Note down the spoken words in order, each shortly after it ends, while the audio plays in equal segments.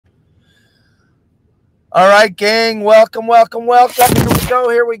All right, gang. Welcome, welcome, welcome. Here we go.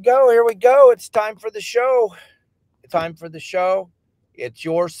 Here we go. Here we go. It's time for the show. It's time for the show. It's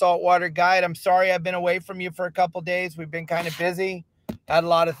your saltwater guide. I'm sorry I've been away from you for a couple days. We've been kind of busy. Had a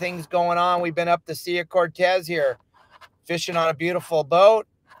lot of things going on. We've been up the Sea of Cortez here, fishing on a beautiful boat,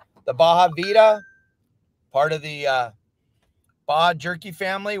 the Baja Vita, part of the Baja Jerky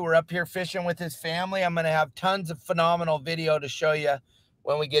family. We're up here fishing with his family. I'm going to have tons of phenomenal video to show you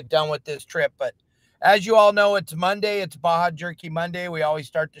when we get done with this trip. But as you all know, it's Monday. It's Baja Jerky Monday. We always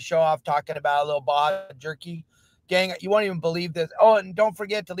start the show off talking about a little Baja Jerky. Gang, you won't even believe this. Oh, and don't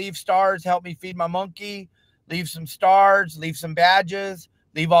forget to leave stars. Help me feed my monkey. Leave some stars. Leave some badges.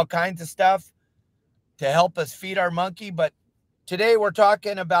 Leave all kinds of stuff to help us feed our monkey. But today we're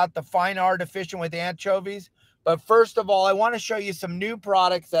talking about the fine art of fishing with anchovies. But first of all, I want to show you some new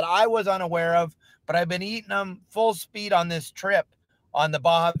products that I was unaware of, but I've been eating them full speed on this trip on the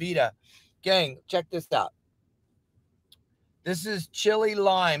Baja Vita. Gang, check this out. This is chili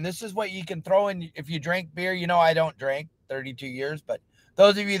lime. This is what you can throw in if you drink beer. You know I don't drink, 32 years, but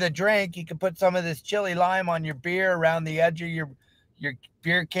those of you that drink, you can put some of this chili lime on your beer around the edge of your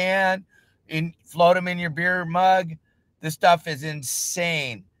beer can, float them in your beer mug. This stuff is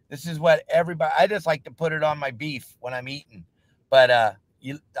insane. This is what everybody, I just like to put it on my beef when I'm eating. But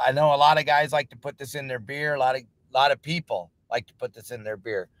I know a lot of guys like to put this in their beer. A lot of people like to put this in their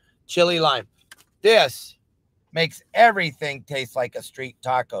beer. Chili lime. This makes everything taste like a street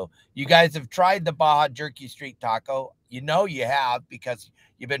taco. You guys have tried the Baja Jerky street taco. You know you have because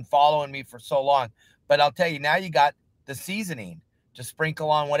you've been following me for so long. But I'll tell you, now you got the seasoning to sprinkle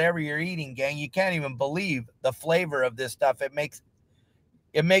on whatever you're eating, gang. You can't even believe the flavor of this stuff. It makes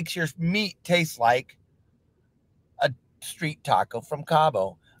your meat taste like a street taco from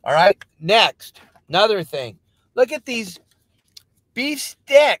Cabo. All right. Next, another thing. Look at these beef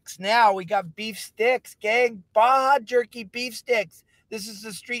sticks. Now we got beef sticks, gang. Baja Jerky beef sticks. This is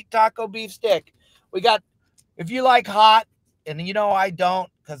the street taco beef stick. We got, if you like hot, and you know I don't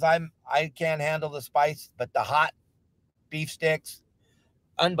because I can't handle the spice, but the hot beef sticks,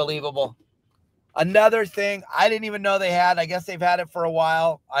 unbelievable. Another thing I didn't even know they had. I guess they've had it for a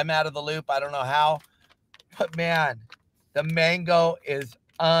while. I'm out of the loop. I don't know how. But man, the mango is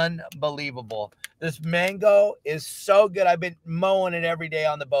unbelievable. This mango is so good. I've been mowing it every day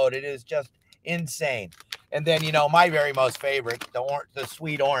on the boat. It is just insane. And then, you know, my very most favorite, the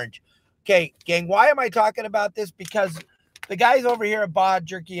sweet orange. Okay, gang, why am I talking about this? Because the guys over here at Baja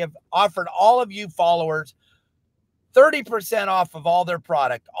Jerky have offered all of you followers 30% off of all their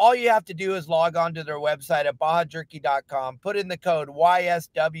product. All you have to do is log on to their website at bajajerky.com. Put in the code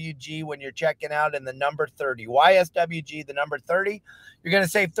YSWG when you're checking out and the number 30. YSWG, the number 30. You're going to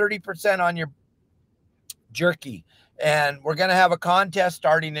save 30% on your jerky. And we're going to have a contest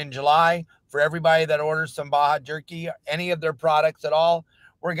starting in July for everybody that orders some Baja Jerky, any of their products at all.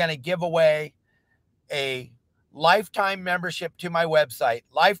 We're going to give away a lifetime membership to my website.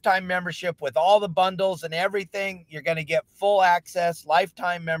 Lifetime membership with all the bundles and everything. You're going to get full access,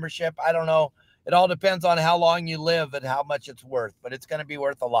 lifetime membership. I don't know. It all depends on how long you live and how much it's worth, but it's going to be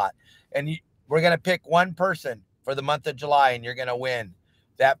worth a lot. And we're going to pick one person for the month of July, and you're going to win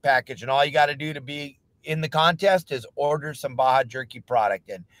that package. And all you got to do to be in the contest is order some Baja Jerky product.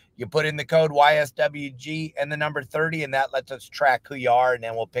 And you put in the code YSWG and the number 30, and that lets us track who you are, and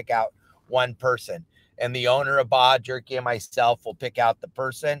then we'll pick out one person. And the owner of Baja Jerky and myself will pick out the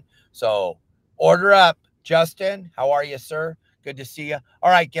person. So order up. Justin, how are you, sir? Good to see you.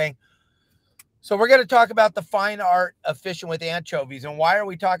 All right, gang. So we're going to talk about the fine art of fishing with anchovies. And why are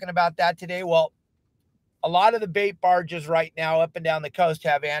we talking about that today? Well, a lot of the bait barges right now up and down the coast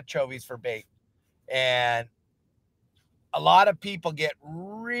have anchovies for bait. And a lot of people get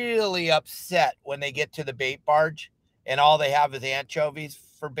really upset when they get to the bait barge and all they have is anchovies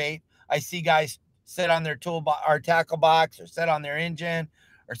for bait. I see guys sit on their toolbox or tackle box or sit on their engine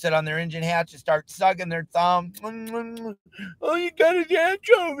hatch and start sucking their thumb. Oh, you got his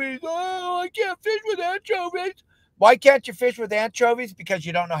anchovies. Oh, I can't fish with anchovies. Why can't you fish with anchovies? Because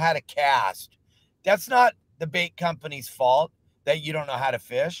you don't know how to cast. That's not the bait company's fault that you don't know how to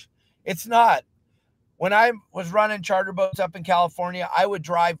fish. It's not. When I was running charter boats up in California, I would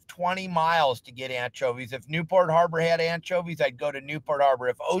drive 20 miles to get anchovies. If Newport Harbor had anchovies, I'd go to Newport Harbor.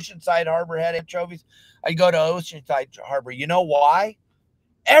 If Oceanside Harbor had anchovies, I'd go to Oceanside Harbor. You know why?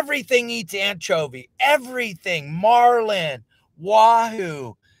 Everything eats anchovy. Everything. Marlin,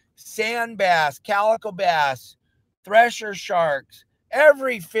 wahoo, sand bass, calico bass, thresher sharks.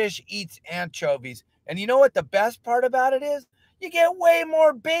 Every fish eats anchovies. And you know what the best part about it is? You get way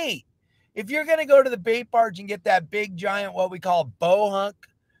more bait. If you're going to go to the bait barge and get that big giant, what we call bow hunk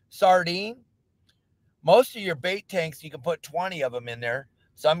sardine, Most of your bait tanks, you can put 20 of them in there.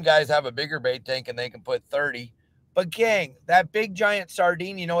 Some guys have a bigger bait tank and they can put 30. But gang, that big giant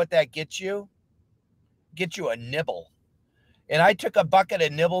sardine, you know what that gets you? Get you a nibble. And I took a bucket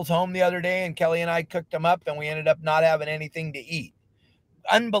of nibbles home the other day, and Kelly and I cooked them up, and we ended up not having anything to eat.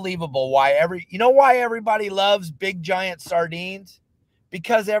 Unbelievable. Why everybody loves big giant sardines?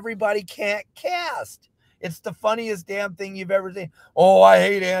 Because everybody can't cast. It's the funniest damn thing you've ever seen. Oh, I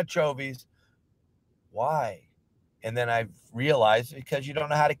hate anchovies. Why? And then I realized because you don't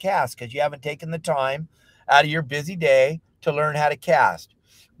know how to cast, because you haven't taken the time out of your busy day to learn how to cast.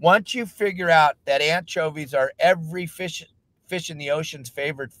 Once you figure out that anchovies are every fish in the ocean's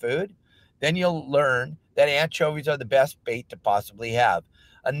favorite food, then you'll learn that anchovies are the best bait to possibly have.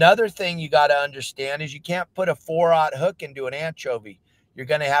 Another thing you got to understand is you can't put a 4/0 hook into an anchovy. You're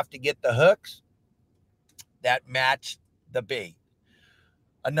going to have to get the hooks that match the bait.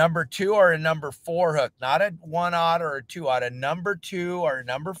 A number 2 or a number 4 hook, not a 1/0 or a 2/0, a number 2 or a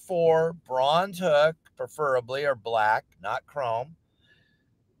number 4 bronze hook, preferably, or black, not chrome.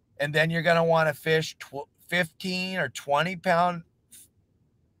 And then you're going to want to fish 15 or 20 pound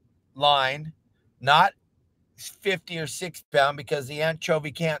line, not 50 or 60 pound, because the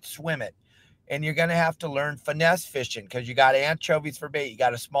anchovy can't swim it. And you're going to have to learn finesse fishing because you got anchovies for bait. You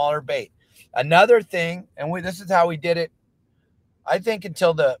got a smaller bait. Another thing, and this is how we did it, I think,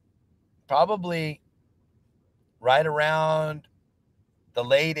 until probably right around the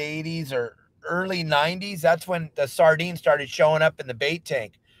late 80s or early 90s. That's when the sardines started showing up in the bait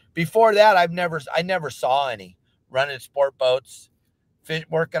tank. Before that, I never saw any. Running sport boats,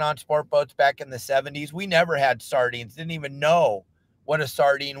 working on sport boats back in the 70s. We never had sardines. Didn't even know what a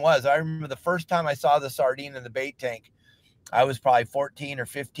sardine was. I remember the first time I saw the sardine in the bait tank, I was probably 14 or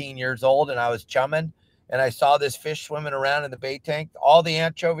 15 years old, and I was chumming, and I saw this fish swimming around in the bait tank. All the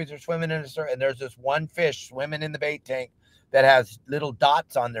anchovies are swimming in and there's this one fish swimming in the bait tank that has little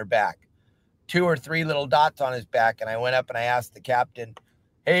dots on their back, 2 or 3 little dots on his back. And I went up and I asked the captain,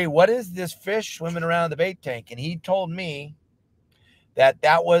 hey, what is this fish swimming around the bait tank? And he told me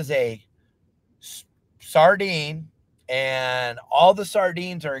that was a sardine, and all the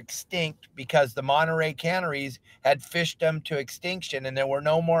sardines are extinct because the Monterey canneries had fished them to extinction, and there were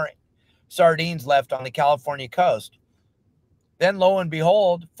no more sardines left on the California coast. Then lo and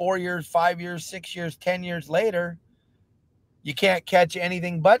behold, 4 years, 5 years, 6 years, 10 years later, you can't catch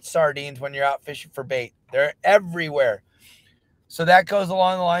anything but sardines when you're out fishing for bait. They're everywhere. So that goes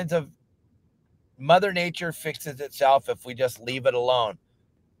along the lines of Mother Nature fixes itself if we just leave it alone.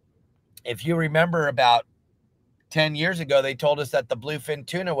 If you remember, about 10 years ago, they told us that the bluefin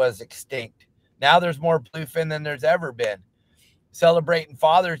tuna was extinct. Now there's more bluefin than there's ever been. Celebrating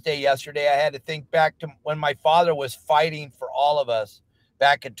Father's Day yesterday, I had to think back to when my father was fighting for all of us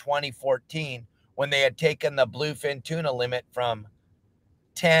back in 2014, when they had taken the bluefin tuna limit from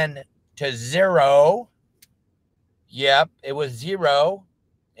 10 to 0. Yep, it was 0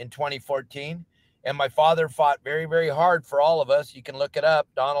 in 2014. And my father fought very, very hard for all of us. You can look it up,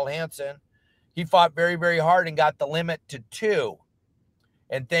 Donald Hanson. He fought very, very hard and got the limit to 2.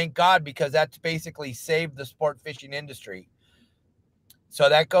 And thank God, because that's basically saved the sport fishing industry. So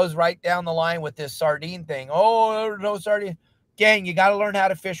that goes right down the line with this sardine thing. Oh, no sardine. Gang, you got to learn how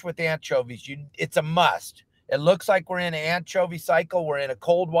to fish with anchovies. It's a must. It looks like we're in an anchovy cycle. We're in a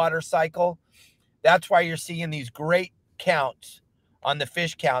cold water cycle. That's why you're seeing these great counts on the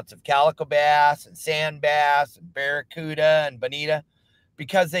fish counts of calico bass and sand bass and barracuda and bonita,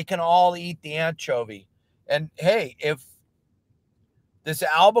 because they can all eat the anchovy. And hey, if this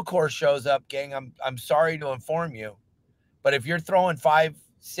albacore shows up, gang, I'm sorry to inform you, but if you're throwing 5,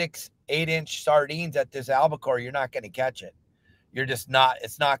 6, 8-inch sardines at this albacore, you're not going to catch it. You're just not.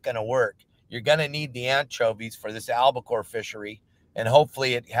 It's not going to work. You're going to need the anchovies for this albacore fishery, and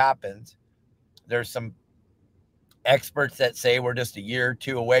hopefully it happens. There's some experts that say we're just a year or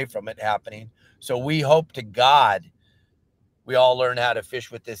 2 away from it happening. So we hope to God we all learn how to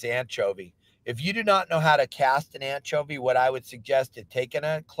fish with this anchovy. If you do not know how to cast an anchovy, what I would suggest is taking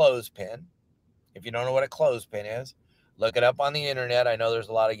a clothespin. If you don't know what a clothespin is, look it up on the internet. I know there's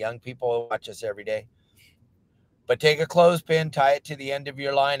a lot of young people who watch us every day. But take a clothespin, tie it to the end of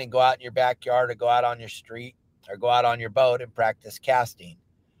your line, and go out in your backyard, or go out on your street, or go out on your boat and practice casting.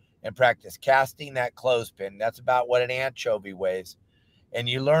 And practice casting that clothespin. That's about what an anchovy weighs. And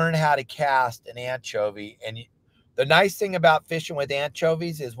you learn how to cast an anchovy. And the nice thing about fishing with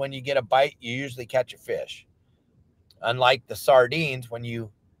anchovies is when you get a bite, you usually catch a fish. Unlike the sardines, when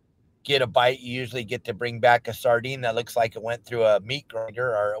you get a bite, you usually get to bring back a sardine that looks like it went through a meat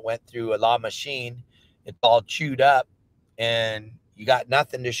grinder or it went through a La Machine. It's all chewed up and you got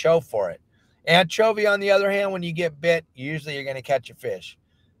nothing to show for it. Anchovy, on the other hand, when you get bit, usually you're going to catch a fish.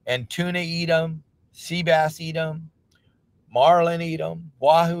 And tuna eat them, sea bass eat them, marlin eat them,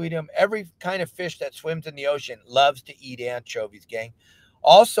 wahoo eat them. Every kind of fish that swims in the ocean loves to eat anchovies, gang.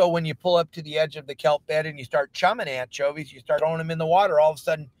 Also, when you pull up to the edge of the kelp bed and you start chumming anchovies, you start throwing them in the water, all of a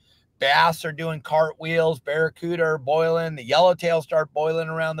sudden bass are doing cartwheels, barracuda are boiling, the yellowtails start boiling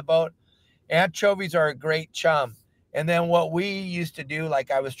around the boat. Anchovies are a great chum. And then what we used to do,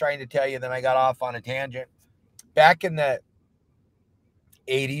 like I was trying to tell you, then I got off on a tangent. Back in the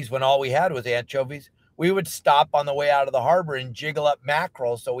 80s, when all we had was anchovies, we would stop on the way out of the harbor and jiggle up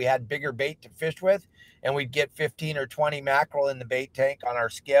mackerel so we had bigger bait to fish with, and we'd get 15 or 20 mackerel in the bait tank on our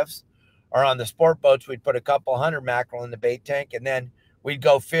skiffs, or on the sport boats, we'd put a couple hundred mackerel in the bait tank, and then we'd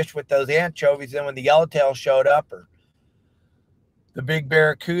go fish with those anchovies. Then when the yellowtail showed up, or the big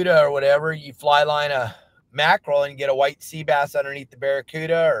barracuda or whatever, you fly line a mackerel and get a white sea bass underneath the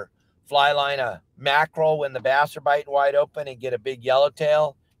barracuda, or fly line a mackerel when the bass are biting wide open and get a big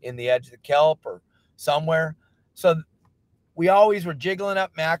yellowtail in the edge of the kelp or somewhere. So we always were jiggling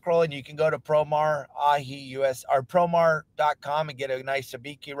up mackerel, and you can go to Promar, US, or Promar.com and get a nice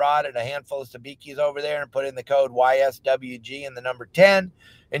sabiki rod and a handful of sabikis over there and put in the code YSWG and the number 10,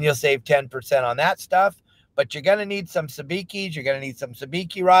 and you'll save 10% on that stuff. But you're going to need some sabikis. You're going to need some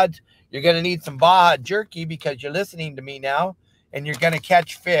sabiki rods. You're going to need some Baja jerky because you're listening to me now, and you're going to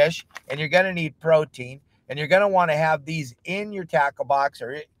catch fish, and you're going to need protein, and you're going to want to have these in your tackle box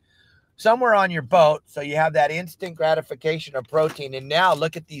or somewhere on your boat so you have that instant gratification of protein. And now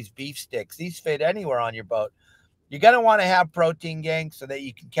look at these beef sticks. These fit anywhere on your boat. You're going to want to have protein, gang, so that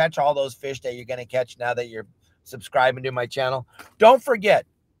you can catch all those fish that you're going to catch now that you're subscribing to my channel. Don't forget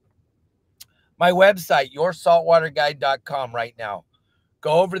my website, yoursaltwaterguide.com right now.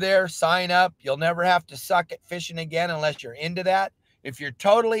 Go over there, sign up. You'll never have to suck at fishing again unless you're into that. If you're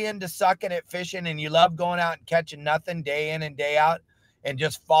totally into sucking at fishing and you love going out and catching nothing day in and day out and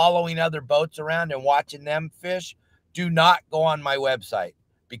just following other boats around and watching them fish, do not go on my website,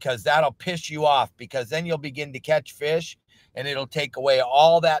 because that'll piss you off, because then you'll begin to catch fish and it'll take away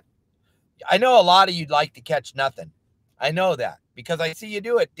all that. I know a lot of you'd like to catch nothing. I know that because I see you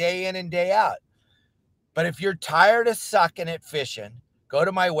do it day in and day out. But if you're tired of sucking at fishing, go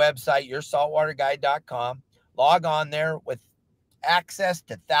to my website, yoursaltwaterguide.com, log on there with access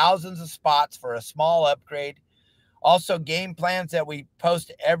to thousands of spots for a small upgrade. Also, game plans that we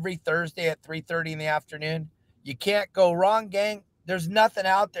post every Thursday at 3:30 in the afternoon. You can't go wrong, gang. There's nothing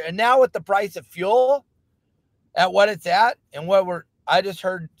out there. And now with the price of fuel at what it's at, and I just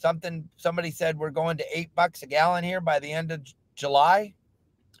heard somebody said we're going to $8 a gallon here by the end of July.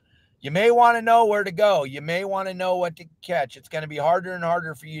 You may want to know where to go. You may want to know what to catch. It's going to be harder and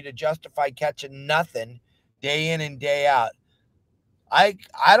harder for you to justify catching nothing day in and day out. I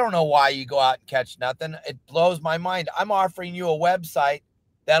don't know why you go out and catch nothing. It blows my mind. I'm offering you a website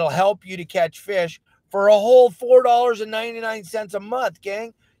that'll help you to catch fish for a whole $4.99 a month,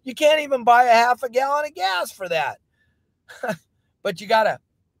 gang. You can't even buy a half a gallon of gas for that. But you got to,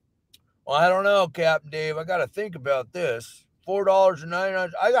 well, I don't know, Captain Dave. I got to think about this.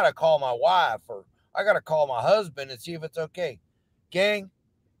 $4.99. I got to call my wife, or I got to call my husband and see if it's okay. Gang,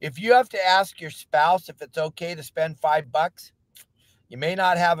 if you have to ask your spouse if it's okay to spend $5, you may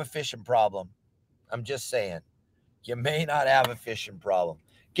not have a fishing problem. I'm just saying. You may not have a fishing problem.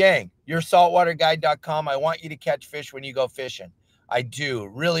 Gang, yoursaltwaterguide.com. I want you to catch fish when you go fishing. I do.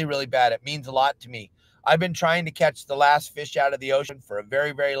 Really, really bad. It means a lot to me. I've been trying to catch the last fish out of the ocean for a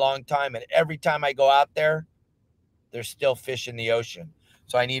very, very long time. And every time I go out there, there's still fish in the ocean.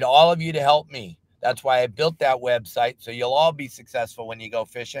 So I need all of you to help me. That's why I built that website, so you'll all be successful when you go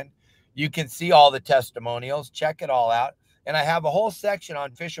fishing. You can see all the testimonials. Check it all out. And I have a whole section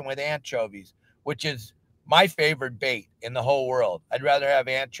on fishing with anchovies, which is my favorite bait in the whole world. I'd rather have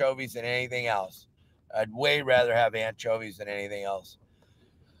anchovies than anything else. I'd way rather have anchovies than anything else.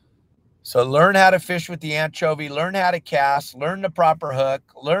 So learn how to fish with the anchovy, learn how to cast, learn the proper hook,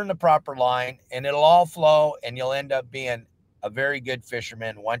 learn the proper line, and it'll all flow, and you'll end up being a very good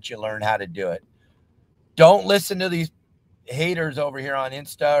fisherman once you learn how to do it. Don't listen to these haters over here on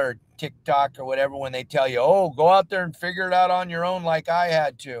Insta or TikTok or whatever when they tell you, oh, go out there and figure it out on your own like I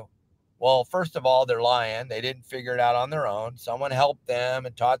had to. Well, first of all, they're lying. They didn't figure it out on their own. Someone helped them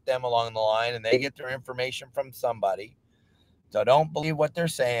and taught them along the line, and they get their information from somebody. So don't believe what they're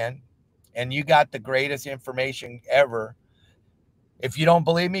saying. And you got the greatest information ever. If you don't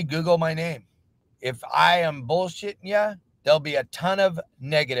believe me, Google my name. If I am bullshitting you, there'll be a ton of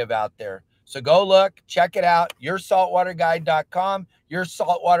negative out there. So go look, check it out. Yoursaltwaterguide.com, Your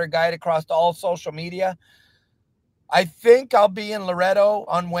Saltwater Guide across all social media. I think I'll be in Loretto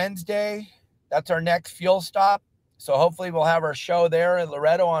on Wednesday. That's our next fuel stop. So hopefully we'll have our show there in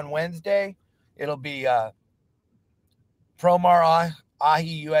Loretto on Wednesday. It'll be Promar Ahi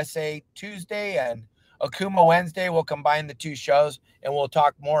USA Tuesday and Okuma Wednesday. We'll combine the two shows and we'll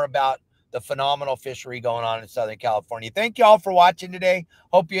talk more about the phenomenal fishery going on in Southern California. Thank you all for watching today.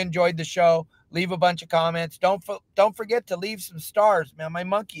 Hope you enjoyed the show. Leave a bunch of comments. Don't forget to leave some stars. Man, my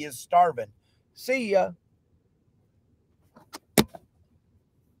monkey is starving. See ya.